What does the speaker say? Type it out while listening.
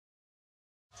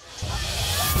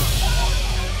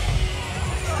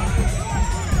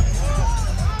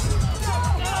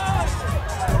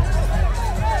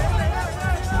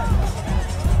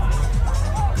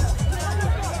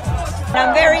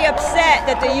I'm very upset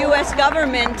that the U.S.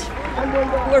 government,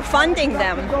 we're funding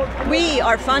them. We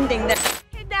are funding them.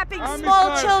 Kidnapping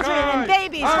small children and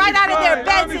babies right out of their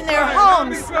beds in their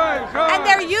homes, and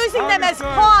they're using them as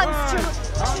pawns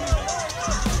to...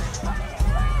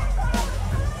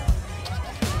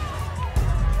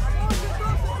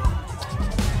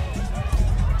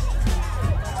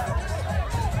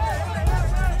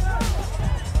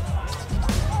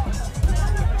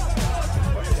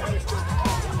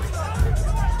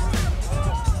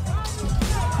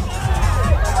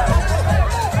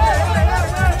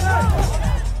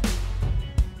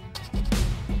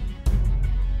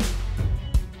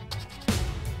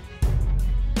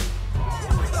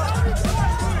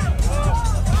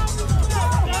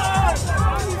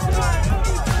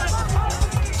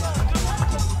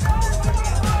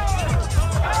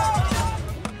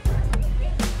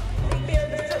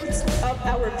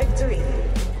 Our victory.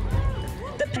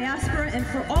 The diaspora and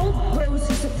for all those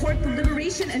who support the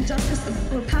liberation and justice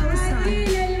of Palestine.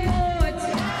 We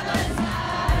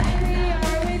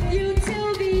are with you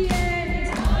till the end.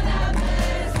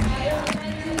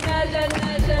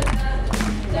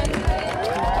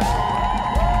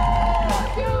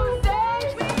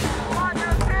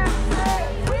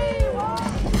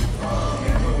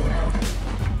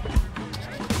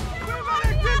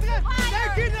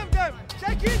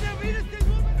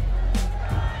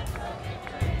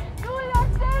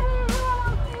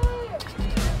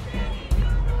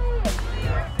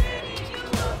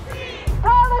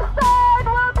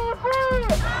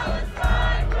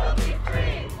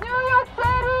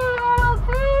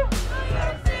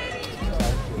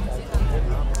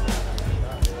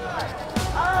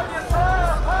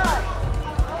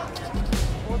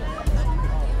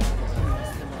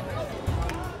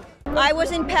 I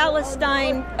was in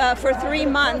Palestine for 3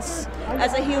 months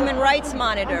as a human rights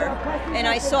monitor, and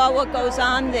I saw what goes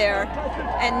on there,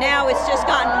 and now it's just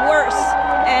gotten worse.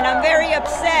 And I'm very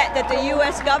upset that the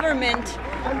U.S. government,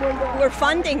 we're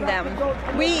funding them.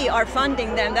 We are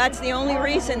funding them. That's the only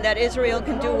reason that Israel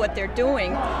can do what they're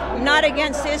doing. I'm not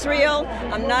against Israel.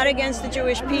 I'm not against the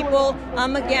Jewish people.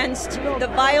 I'm against the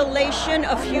violation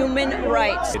of human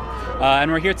rights.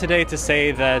 And we're here today to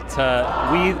say that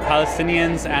we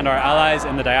Palestinians and our allies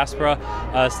in the diaspora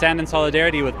stand in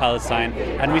solidarity with Palestine,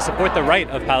 and we support the right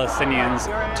of Palestinians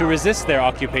to resist their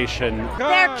occupation.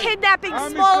 They're kidnapping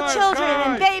small children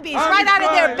and babies right out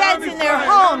of their beds in their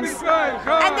homes,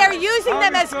 and they're using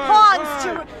them as pawns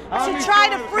to try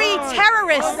to free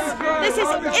terrorists. This is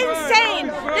insane.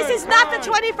 This is not the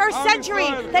 21st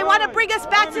century. They want to bring us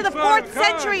back to the 4th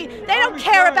century. They don't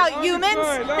care about humans.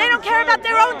 They don't care about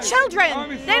their own children.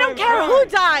 They don't care who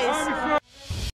dies.